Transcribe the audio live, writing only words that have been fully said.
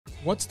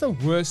What's the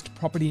worst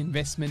property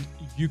investment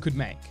you could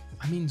make?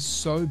 I mean,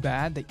 so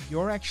bad that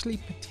you're actually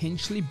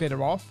potentially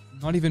better off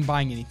not even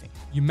buying anything.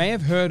 You may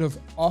have heard of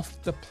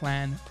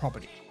off-the-plan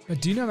property, but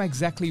do you know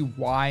exactly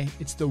why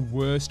it's the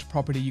worst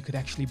property you could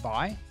actually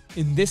buy?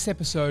 In this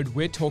episode,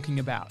 we're talking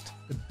about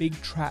the big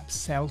traps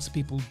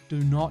salespeople do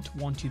not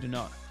want you to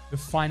know, the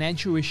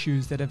financial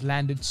issues that have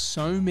landed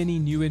so many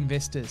new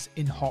investors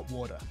in hot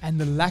water, and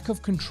the lack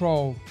of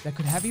control that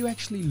could have you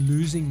actually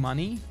losing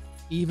money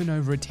even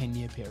over a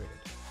 10-year period.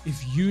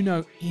 If you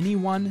know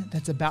anyone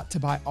that's about to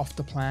buy off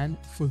the plan,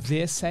 for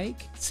their sake,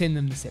 send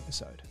them this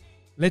episode.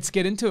 Let's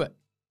get into it.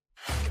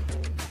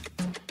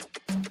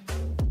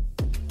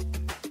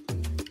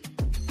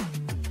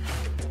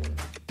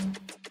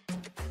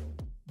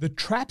 The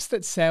traps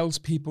that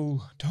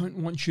salespeople don't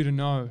want you to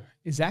know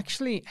is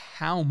actually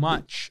how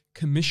much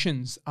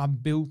commissions are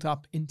built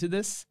up into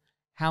this,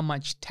 how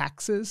much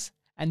taxes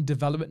and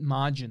development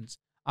margins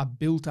are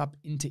built up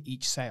into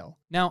each sale.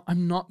 Now,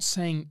 I'm not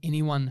saying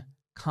anyone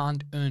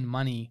can't earn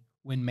money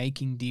when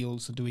making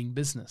deals or doing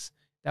business.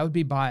 That would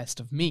be biased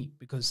of me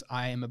because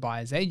I am a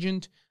buyer's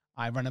agent,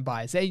 I run a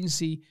buyer's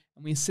agency,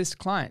 and we assist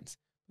clients.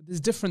 But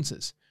there's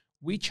differences.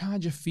 We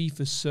charge a fee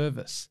for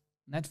service,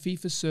 and that fee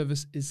for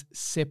service is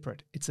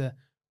separate. It's a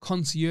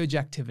concierge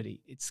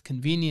activity. It's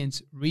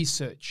convenience,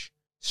 research,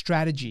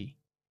 strategy,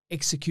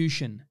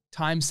 execution,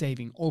 time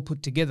saving, all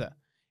put together.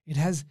 It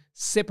has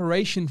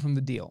separation from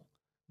the deal.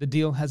 The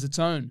deal has its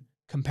own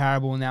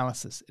comparable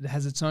analysis. It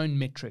has its own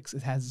metrics.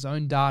 It has its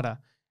own data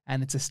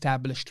and its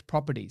established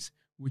properties,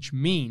 which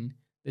mean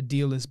the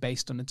deal is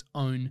based on its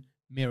own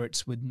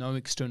merits with no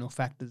external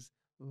factors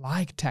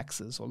like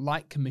taxes or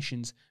like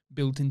commissions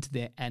built into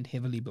there and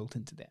heavily built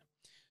into there.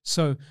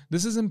 So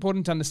this is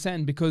important to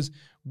understand because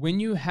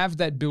when you have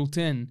that built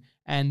in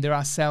and there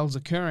are sales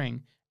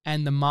occurring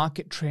and the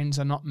market trends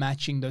are not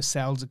matching those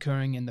sales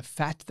occurring and the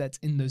fat that's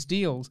in those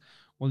deals,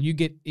 well, you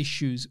get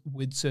issues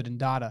with certain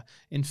data.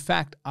 In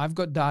fact, I've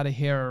got data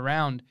here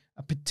around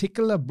a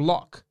particular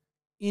block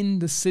in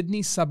the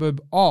Sydney suburb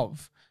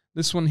of,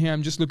 this one here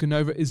I'm just looking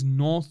over, is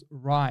North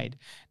Ryde.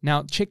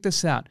 Now, check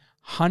this out.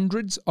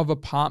 Hundreds of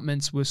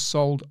apartments were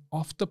sold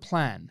off the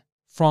plan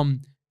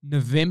from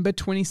November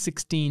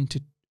 2016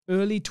 to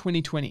early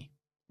 2020,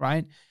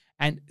 right?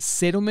 And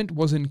settlement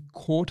was in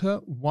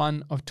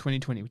Q1 of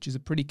 2020, which is a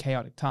pretty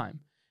chaotic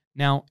time.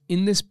 Now,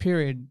 in this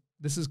period,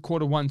 this is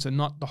Q1, so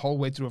not the whole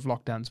way through of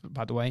lockdowns, but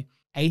by the way,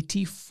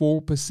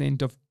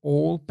 84% of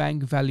all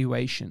bank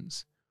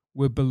valuations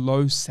were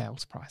below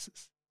sales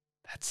prices.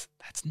 That's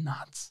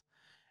nuts.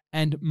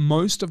 And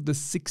most of the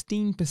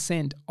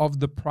 16%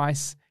 of the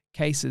price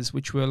cases,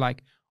 which were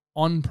like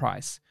on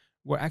price,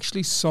 were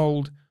actually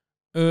sold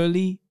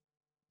early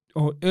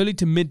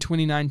to mid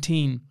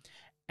 2019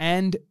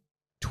 and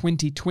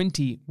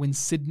 2020 when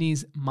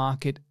Sydney's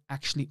market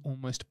actually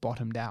almost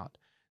bottomed out.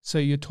 So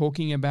you're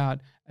talking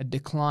about a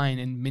decline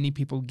and many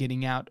people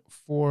getting out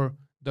for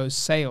those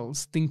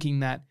sales thinking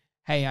that,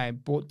 hey, I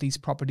bought these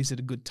properties at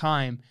a good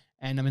time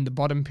and I'm in the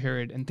bottom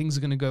period and things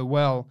are going to go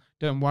well.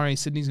 Don't worry,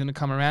 Sydney's going to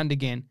come around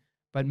again.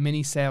 But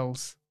many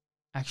sales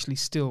actually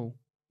still,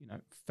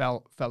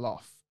 fell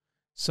off.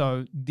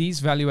 So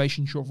these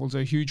valuation shortfalls are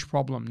a huge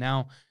problem.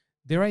 Now,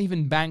 there are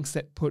even banks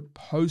that put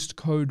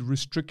postcode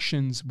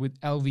restrictions with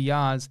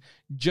LVRs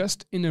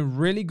just in a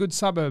really good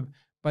suburb,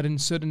 but in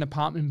certain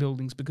apartment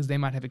buildings because they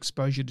might have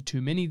exposure to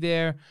too many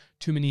there,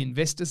 too many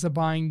investors are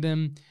buying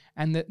them.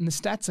 And the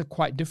stats are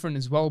quite different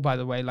as well, by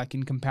the way, like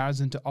in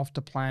comparison to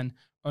off-the-plan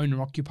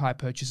owner-occupier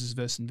purchases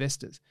versus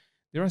investors.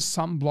 There are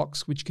some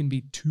blocks which can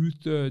be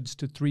 2/3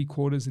 to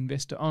 3/4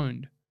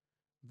 investor-owned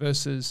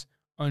versus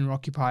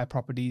owner-occupier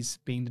properties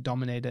being the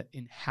dominator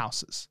in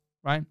houses,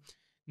 right?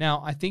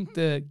 Now, I think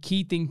the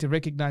key thing to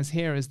recognize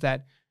here is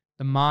that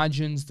the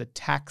margins, the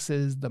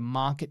taxes, the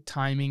market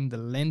timing, the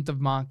length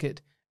of market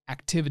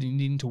activity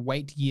needing to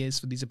wait years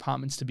for these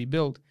apartments to be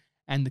built,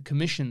 and the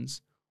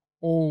commissions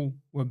all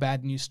were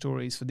bad news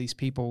stories for these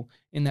people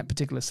in that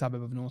particular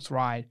suburb of North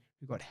Ryde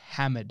who got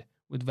hammered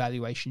with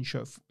valuation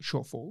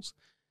shortfalls.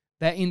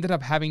 They ended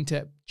up having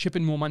to chip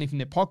in more money from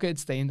their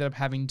pockets. They ended up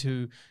having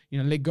to,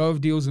 let go of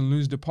deals and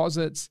lose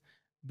deposits.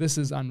 This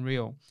is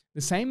unreal.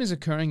 The same is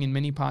occurring in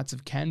many parts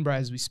of Canberra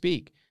as we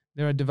speak.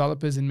 There are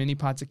developers in many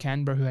parts of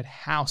Canberra who had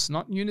house,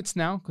 not units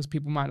now, because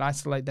people might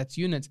isolate that's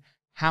units,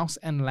 house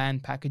and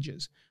land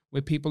packages,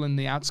 where people in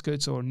the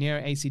outskirts or near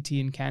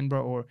ACT in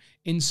Canberra or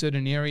in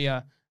certain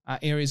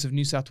areas of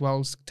New South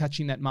Wales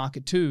touching that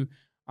market too,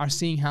 are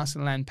seeing house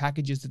and land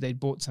packages that they'd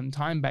bought some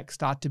time back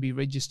start to be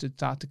registered,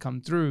 start to come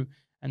through,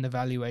 and the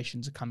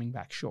valuations are coming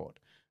back short.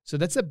 So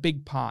that's a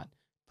big part.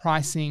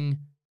 Pricing,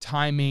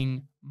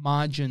 timing,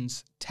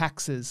 margins,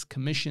 taxes,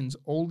 commissions,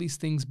 all these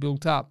things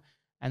built up,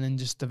 and then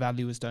just the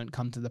valuers don't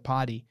come to the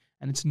party.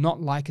 And it's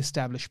not like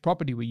established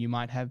property where you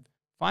might have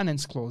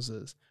finance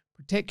clauses,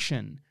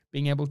 protection,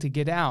 being able to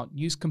get out,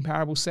 use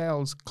comparable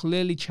sales,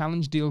 clearly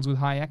challenge deals with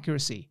high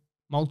accuracy,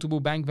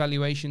 multiple bank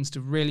valuations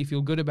to really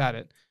feel good about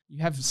it. You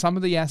have some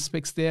of the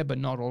aspects there, but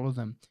not all of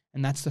them.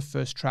 And that's the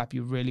first trap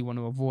you really want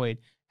to avoid,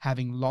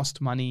 having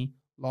lost money,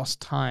 lost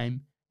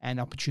time, and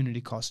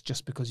opportunity cost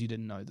just because you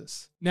didn't know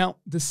this. Now,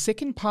 the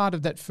second part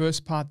of that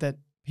first part that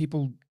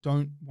people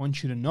don't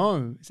want you to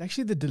know is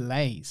actually the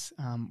delays.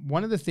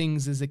 One of the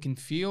things is it can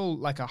feel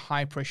like a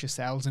high pressure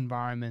sales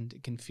environment.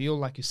 It can feel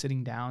like you're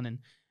sitting down and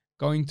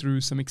going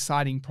through some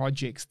exciting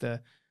projects,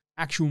 the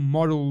actual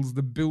models,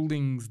 the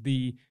buildings,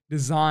 the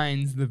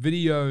designs, the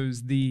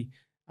videos, the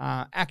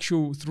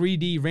actual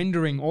 3D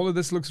rendering. All of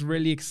this looks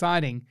really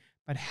exciting,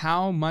 but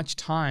how much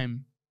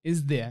time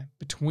is there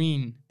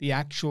between the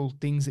actual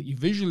things that you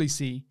visually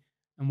see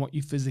and what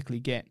you physically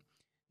get?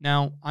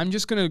 Now, I'm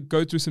just going to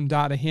go through some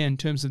data here in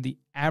terms of the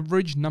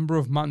average number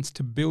of months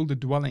to build a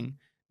dwelling,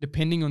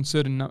 depending on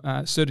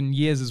certain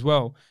years as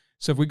well.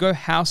 So if we go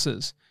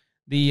houses,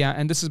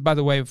 and this is, by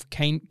the way, of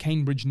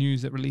Cambridge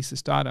News that released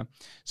this data.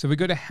 So if we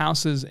go to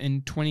houses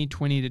in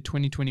 2020 to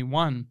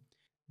 2021,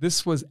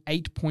 this was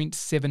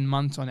 8.7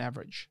 months on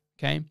average,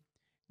 okay?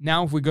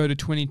 Now if we go to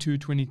 22,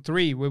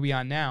 23, where we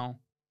are now,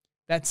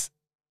 that's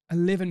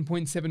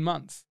 11.7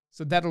 months.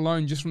 So that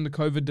alone, just from the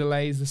COVID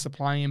delays, the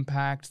supply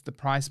impact, the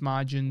price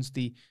margins,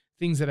 the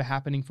things that are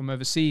happening from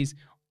overseas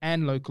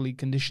and locally,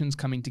 conditions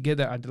coming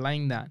together are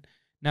delaying that.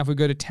 Now, if we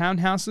go to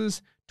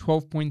townhouses,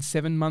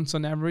 12.7 months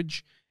on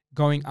average,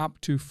 going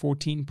up to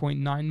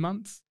 14.9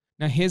 months.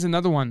 Now, here's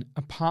another one.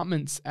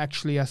 Apartments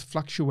actually are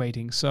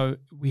fluctuating. So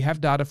we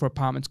have data for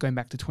apartments going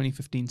back to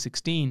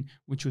 2015-16,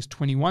 which was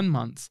 21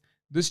 months.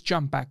 This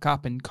jumped back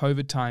up in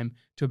COVID time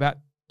to about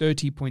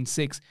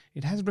 30.6.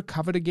 It has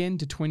recovered again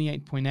to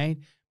 28.8.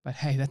 But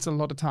hey, that's a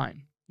lot of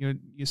time.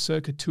 You're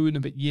circa 2 and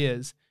a bit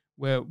years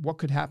where what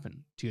could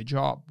happen to your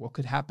job? What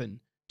could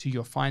happen to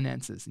your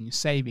finances and your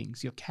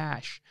savings, your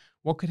cash?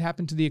 What could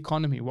happen to the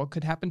economy? What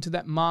could happen to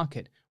that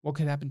market? What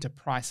could happen to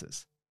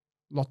prices?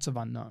 Lots of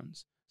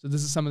unknowns. So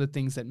this is some of the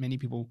things that many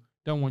people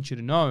don't want you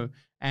to know.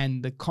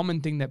 And the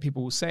common thing that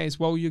people will say is,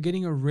 well, you're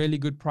getting a really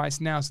good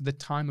price now, so the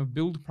time of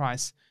build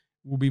price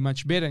will be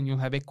much better and you'll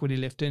have equity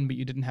left in, but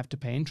you didn't have to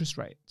pay interest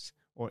rates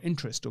or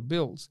interest or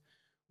bills.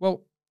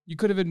 Well, you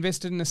could have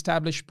invested in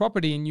established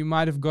property and you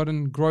might have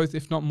gotten growth,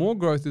 if not more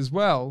growth as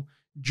well,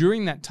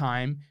 during that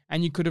time.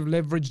 And you could have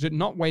leveraged it,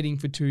 not waiting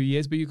for 2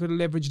 years, but you could have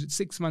leveraged it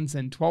 6 months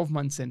in, 12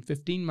 months in,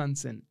 15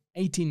 months in,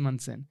 18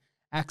 months in,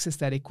 accessed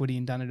that equity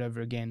and done it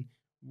over again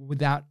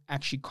without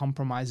actually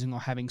compromising or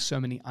having so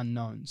many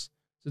unknowns.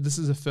 So this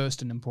is the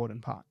first and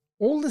important part.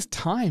 All this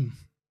time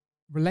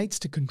relates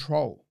to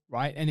control,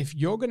 right? And if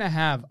you're going to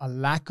have a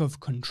lack of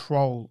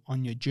control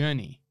on your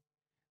journey,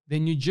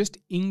 then you're just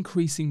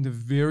increasing the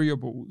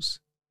variables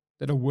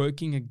that are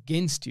working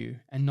against you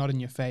and not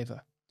in your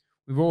favor.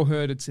 We've all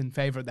heard it's in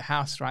favor of the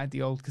house, right?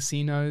 The old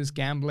casinos,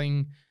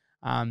 gambling.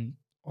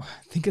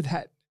 Think of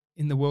that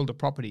in the world of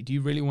property. Do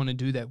you really want to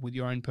do that with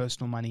your own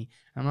personal money?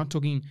 I'm not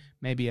talking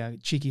maybe a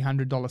cheeky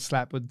 $100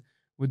 slap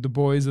with the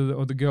boys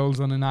or the girls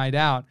on a night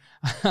out.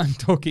 I'm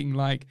talking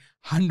like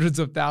hundreds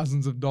of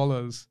thousands of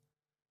dollars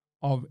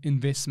of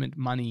investment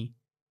money,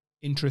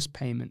 interest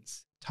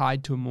payments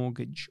tied to a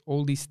mortgage,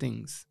 all these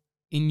things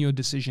in your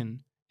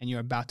decision, and you're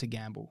about to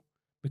gamble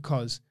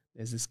because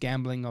there's this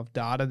gambling of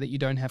data that you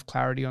don't have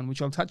clarity on,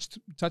 which I'll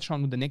touch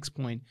on with the next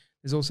point.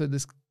 There's also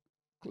this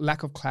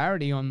lack of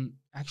clarity on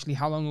actually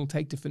how long it will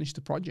take to finish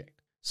the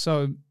project.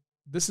 So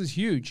this is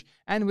huge.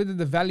 And whether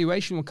the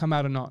valuation will come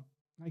out or not.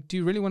 Like, do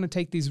you really want to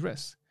take these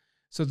risks?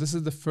 So this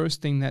is the first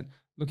thing that,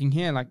 looking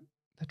here, like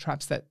the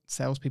traps that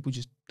salespeople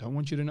just don't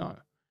want you to know.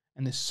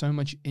 And there's so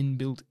much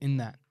inbuilt in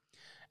that.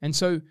 And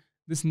so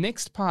this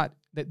next part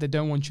that they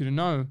don't want you to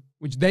know,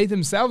 which they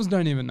themselves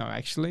don't even know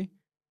actually,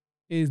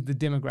 is the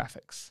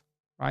demographics,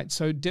 right?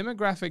 So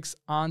demographics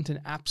aren't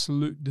an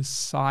absolute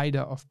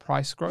decider of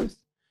price growth,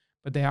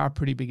 but they are a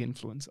pretty big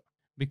influencer,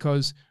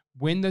 because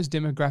when those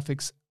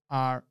demographics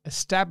are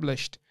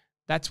established,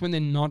 that's when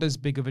they're not as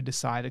big of a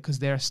decider because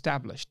they're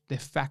established, they're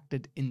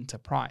factored into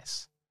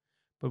price.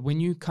 But when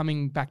you're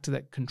coming back to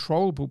that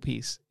controllable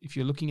piece, if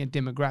you're looking at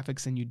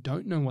demographics and you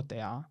don't know what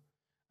they are,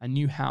 a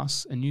new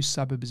house, a new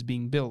suburb is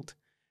being built,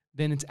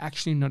 then it's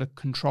actually not a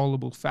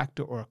controllable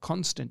factor or a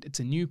constant. It's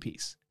a new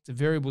piece. It's a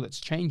variable that's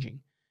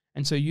changing.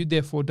 And so you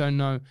therefore don't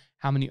know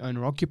how many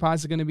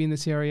owner-occupiers are going to be in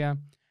this area,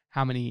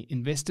 how many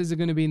investors are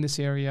going to be in this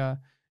area.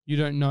 You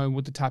don't know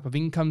what the type of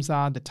incomes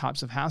are, the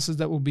types of houses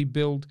that will be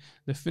built,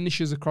 the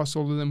finishes across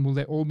all of them. Will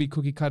they all be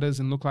cookie cutters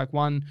and look like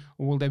one,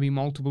 or will there be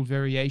multiple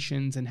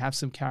variations and have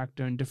some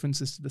character and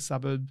differences to the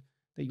suburb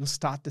that you'll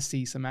start to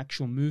see some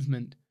actual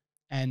movement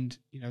and,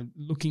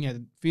 looking at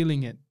it,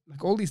 feeling it.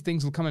 Like all these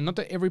things will come in. Not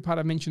that every part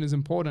I mentioned is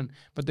important,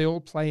 but they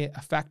all play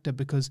a factor,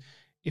 because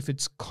if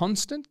it's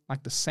constant,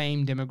 like the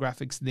same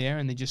demographics there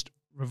and they're just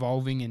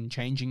revolving and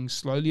changing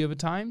slowly over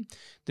time,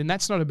 then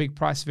that's not a big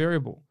price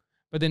variable.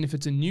 But then if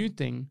it's a new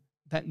thing,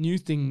 that new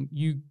thing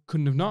you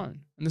couldn't have known.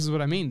 And this is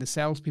what I mean. The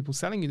salespeople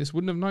selling you this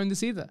wouldn't have known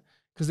this either,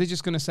 because they're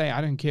just going to say, I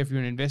don't care if you're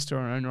an investor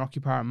or an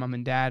owner-occupier, or mum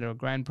and dad, or a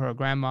grandpa or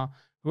grandma,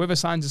 whoever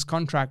signs this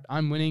contract,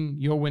 I'm winning,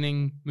 you're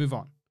winning, move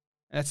on.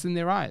 That's in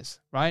their eyes,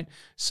 right?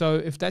 So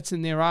if that's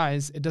in their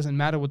eyes, it doesn't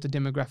matter what the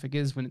demographic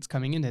is when it's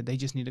coming in there. They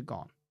just need it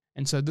gone.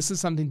 And so this is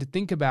something to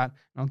think about.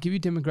 And I'll give you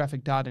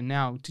demographic data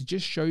now to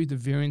just show you the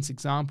variance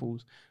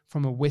examples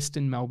from a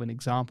Western Melbourne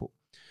example.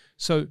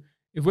 So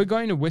if we're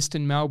going to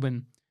Western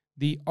Melbourne,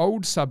 the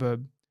old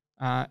suburb,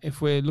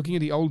 if we're looking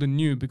at the old and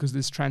new, because of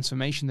this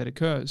transformation that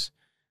occurs,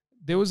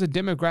 there was a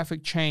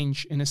demographic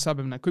change in a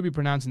suburb, and I could be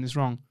pronouncing this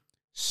wrong,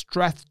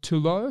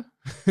 Strathtulo.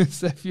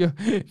 So if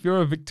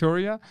you're a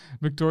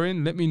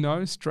Victorian, let me know,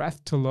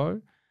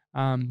 Strathtulo.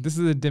 This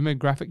is a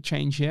demographic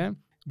change here.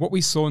 What we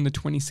saw in the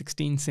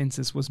 2016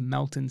 census was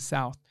Melton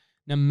South.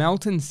 Now,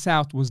 Melton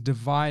South was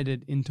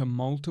divided into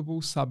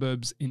multiple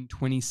suburbs in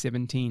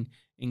 2017,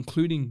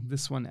 including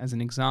this one as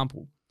an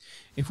example.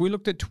 If we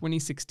looked at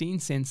 2016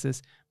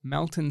 census,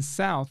 Melton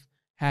South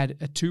had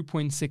a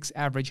 2.6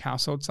 average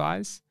household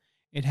size.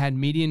 It had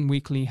median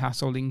weekly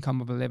household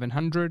income of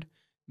 $1,100,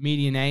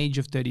 median age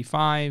of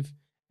 35,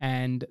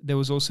 and there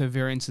was also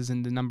variances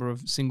in the number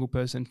of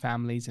single-person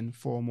families and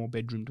 4 or more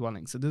bedroom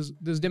dwellings. So there's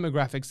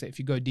demographics that if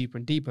you go deeper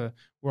and deeper,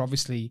 were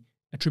obviously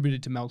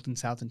attributed to Melton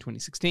South in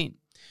 2016.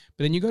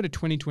 But then you go to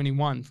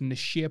 2021, from the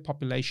sheer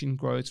population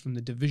growth, from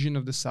the division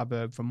of the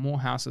suburb, from more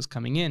houses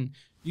coming in,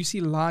 you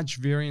see large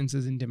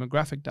variances in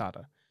demographic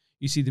data.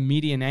 You see the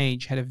median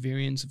age had a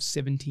variance of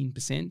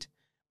 17%,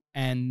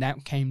 and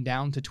that came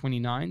down to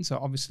 29. So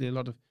obviously a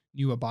lot of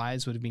newer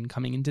buyers would have been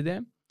coming into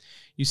there.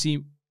 You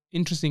see,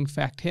 interesting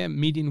fact here,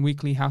 median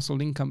weekly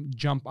household income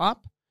jump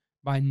up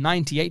by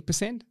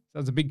 98%. So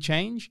that's a big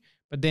change.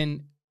 But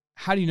then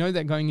how do you know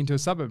that going into a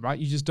suburb, right?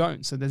 You just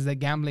don't. So there's that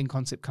gambling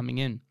concept coming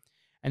in.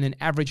 And then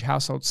average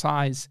household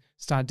size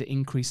started to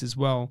increase as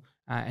well,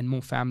 and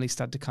more families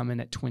start to come in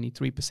at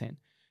 23%.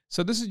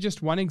 So this is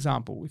just one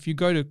example. If you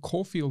go to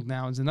Caulfield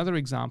now as another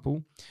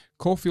example,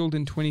 Caulfield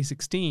in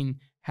 2016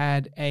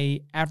 had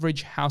a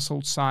average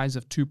household size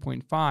of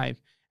 2.5,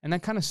 and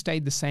that kind of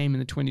stayed the same in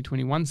the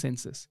 2021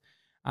 census.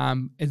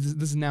 This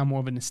is now more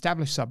of an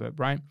established suburb,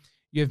 right?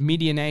 You have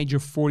median age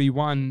of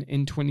 41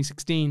 in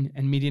 2016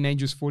 and median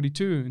age was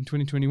 42 in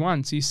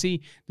 2021. So you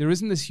see, there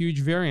isn't this huge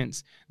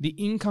variance. The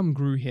income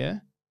grew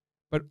here,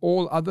 but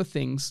all other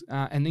things,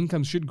 and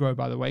income should grow,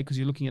 by the way, because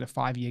you're looking at a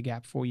 5-year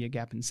gap, 4-year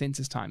gap in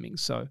census timing.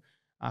 So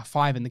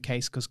 5 in the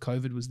case because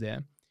COVID was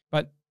there.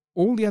 But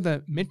all the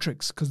other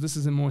metrics, because this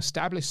is a more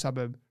established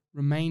suburb,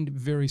 remained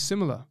very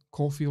similar.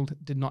 Caulfield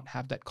did not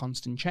have that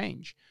constant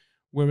change,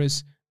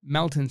 whereas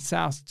Melton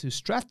South to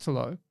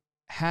Strathtulo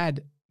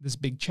had this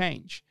big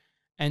change.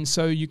 And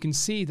so you can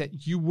see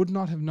that you would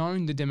not have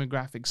known the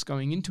demographics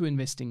going into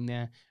investing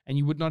there, and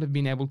you would not have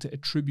been able to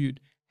attribute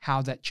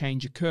how that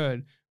change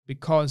occurred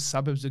because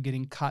suburbs are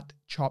getting cut,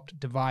 chopped,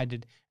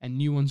 divided, and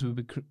new ones were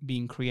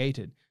being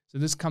created. So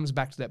this comes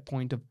back to that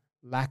point of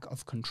lack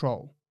of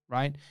control,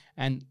 right?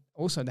 And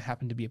also there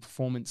happened to be a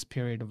performance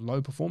period of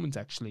low performance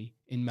actually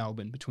in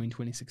Melbourne between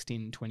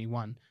 2016 and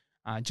 21,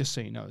 just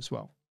so you know as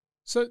well.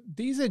 So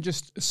these are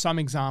just some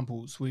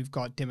examples. We've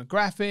got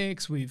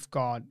demographics, we've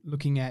got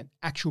looking at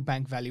actual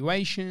bank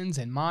valuations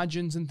and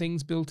margins and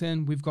things built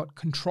in. We've got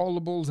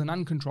controllables and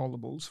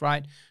uncontrollables,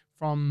 right?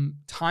 From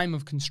time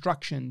of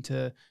construction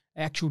to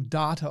actual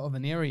data of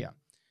an area.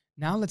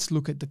 Now let's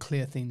look at the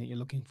clear thing that you're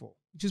looking for,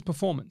 which is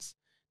performance.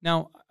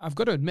 Now, I've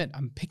got to admit,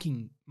 I'm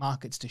picking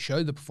markets to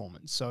show the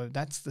performance. So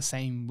that's the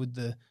same with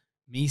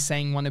me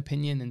saying one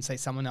opinion and say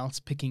someone else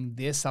picking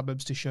their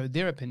suburbs to show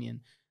their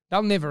opinion.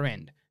 They'll never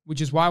end,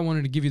 which is why I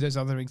wanted to give you those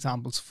other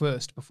examples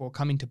first before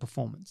coming to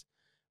performance.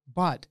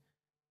 But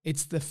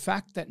it's the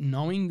fact that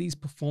knowing these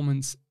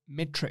performance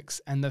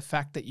metrics and the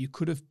fact that you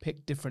could have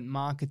picked different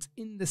markets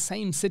in the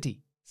same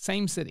city,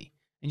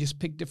 and just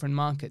picked different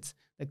markets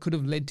that could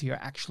have led to your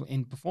actual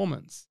end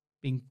performance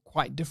being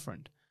quite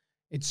different.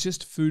 It's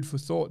just food for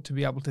thought to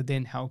be able to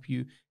then help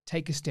you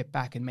take a step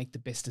back and make the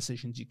best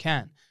decisions you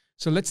can.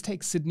 So let's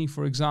take Sydney,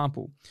 for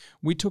example.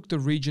 We took the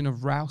region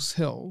of Rouse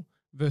Hill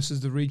versus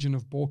the region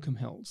of Baulkham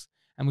Hills,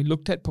 and we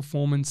looked at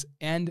performance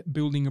and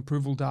building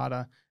approval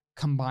data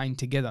combined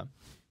together.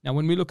 Now,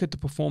 when we look at the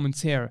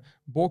performance here,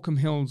 Baulkham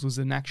Hills was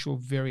an actual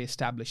very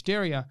established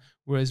area,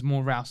 whereas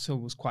more Rouse Hill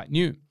was quite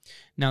new.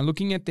 Now,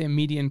 looking at their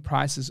median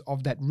prices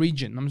of that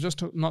region, I'm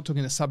just not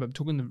talking the suburb,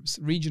 talking the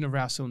region of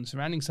Rouse Hill and the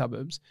surrounding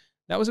suburbs,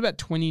 that was about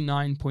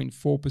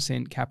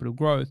 29.4% capital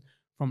growth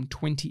from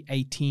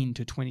 2018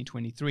 to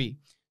 2023.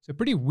 So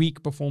pretty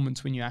weak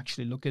performance when you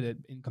actually look at it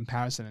in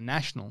comparison to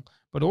national,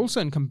 but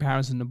also in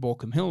comparison to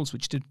Baulkham Hills,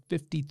 which did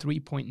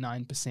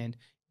 53.9%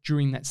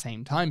 during that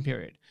same time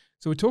period.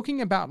 So we're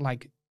talking about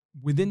like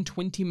within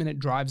 20-minute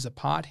drives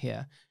apart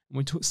here, and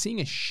we're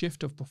seeing a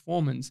shift of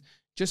performance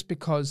just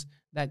because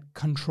that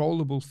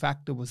controllable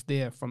factor was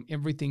there, from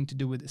everything to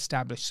do with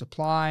established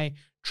supply,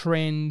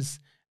 trends,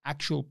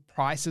 actual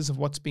prices of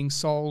what's being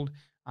sold.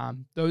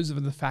 Those are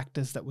the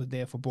factors that were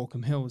there for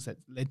Baulkham Hills that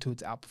led to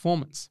its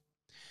outperformance.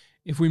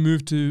 If we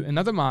move to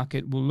another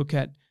market, we'll look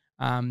at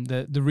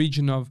the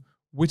region of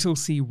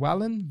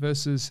Whittlesea-Wallan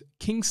versus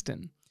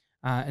Kingston,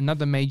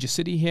 another major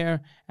city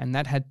here, and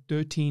that had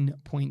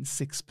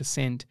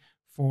 13.6%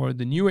 for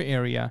the newer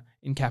area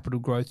in capital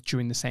growth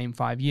during the same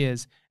 5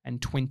 years,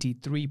 and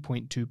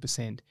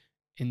 23.2%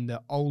 in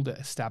the older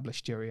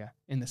established area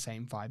in the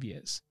same 5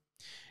 years.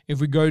 If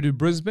we go to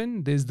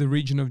Brisbane, there's the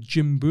region of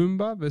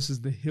Jimboomba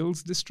versus the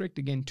Hills District.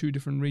 Again, two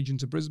different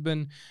regions of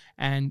Brisbane.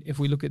 And if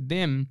we look at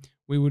them,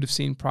 we would have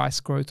seen price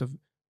growth of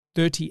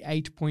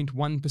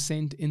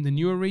 38.1% in the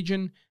newer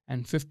region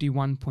and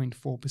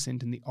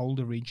 51.4% in the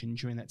older region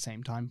during that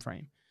same time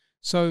frame.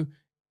 So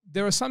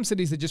there are some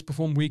cities that just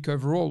perform weak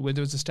overall,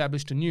 whether it's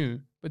established or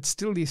new, but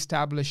still the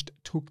established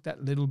took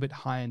that little bit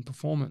higher in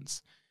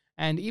performance.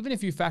 And even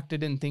if you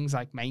factored in things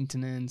like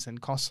maintenance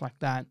and costs like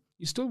that,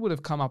 you still would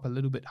have come up a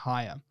little bit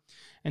higher.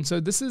 And so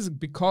this is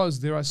because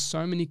there are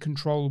so many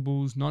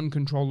controllables,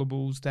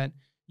 non-controllables that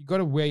you got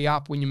to weigh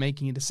up when you're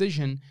making a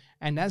decision.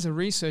 And as a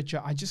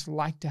researcher, I just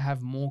like to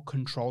have more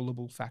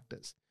controllable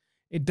factors.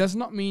 It does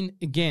not mean,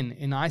 again,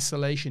 in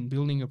isolation,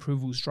 building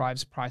approvals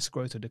drives price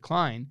growth or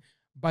decline,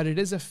 but it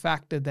is a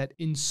factor that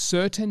in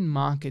certain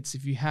markets,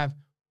 if you have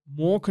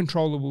more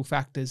controllable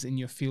factors in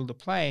your field of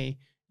play,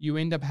 you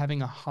end up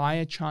having a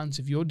higher chance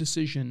of your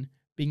decision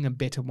being a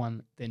better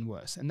one than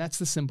worse. And that's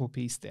the simple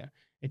piece there.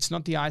 It's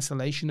not the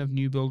isolation of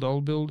new build,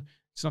 old build.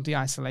 It's not the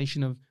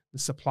isolation of the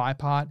supply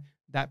part.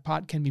 That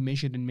part can be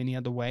measured in many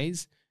other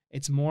ways.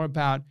 It's more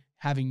about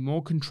having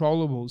more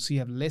controllables so you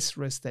have less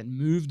risk that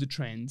move the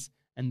trends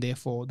and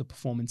therefore the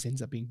performance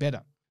ends up being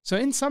better. So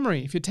in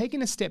summary, if you're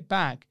taking a step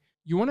back,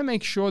 you want to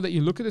make sure that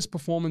you look at this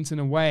performance in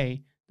a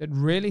way that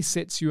really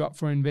sets you up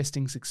for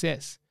investing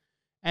success.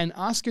 And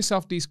ask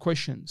yourself these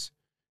questions.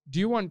 Do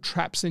you want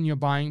traps in your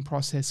buying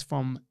process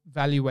from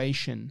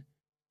valuation,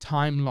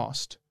 time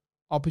lost,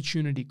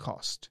 opportunity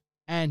cost,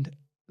 and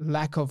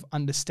lack of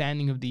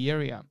understanding of the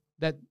area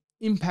that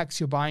impacts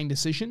your buying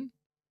decision?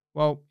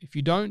 Well, if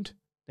you don't,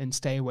 then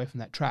stay away from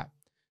that trap.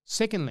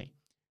 Secondly,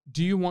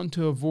 do you want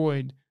to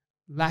avoid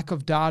lack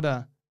of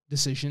data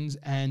decisions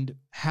and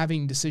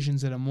having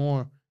decisions that are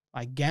more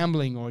like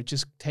gambling or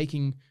just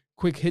taking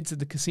quick hits at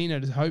the casino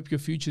to hope your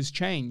future's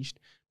changed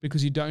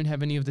because you don't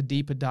have any of the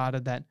deeper data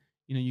that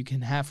you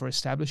can have for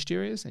established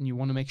areas, and you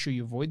want to make sure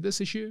you avoid this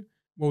issue?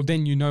 Well,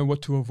 then you know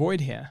what to avoid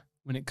here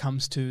when it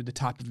comes to the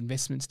type of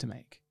investments to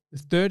make. The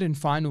third and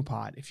final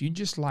part, if you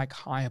just like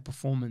higher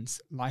performance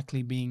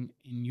likely being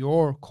in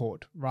your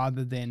court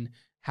rather than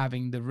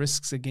having the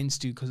risks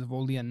against you because of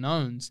all the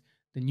unknowns,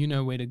 then you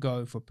know where to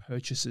go for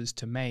purchases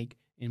to make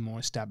in more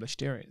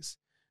established areas.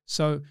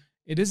 So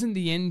it isn't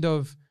the end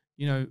of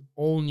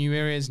all new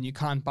areas and you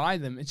can't buy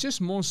them. It's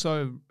just more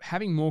so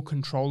having more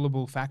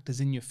controllable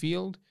factors in your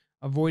field,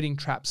 avoiding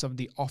traps of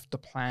the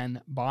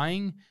off-the-plan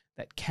buying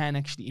that can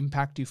actually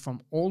impact you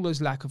from all those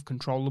lack of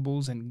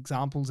controllables and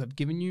examples I've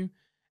given you,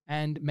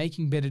 and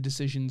making better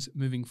decisions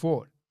moving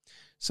forward.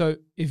 So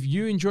if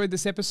you enjoyed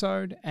this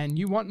episode and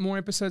you want more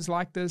episodes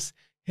like this,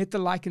 hit the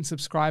like and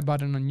subscribe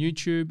button on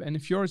YouTube. And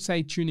if you're,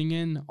 say, tuning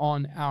in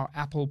on our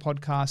Apple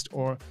podcast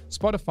or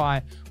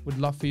Spotify, would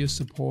love for your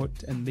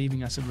support and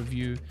leaving us a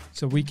review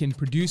so we can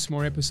produce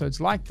more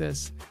episodes like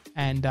this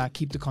and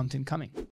keep the content coming.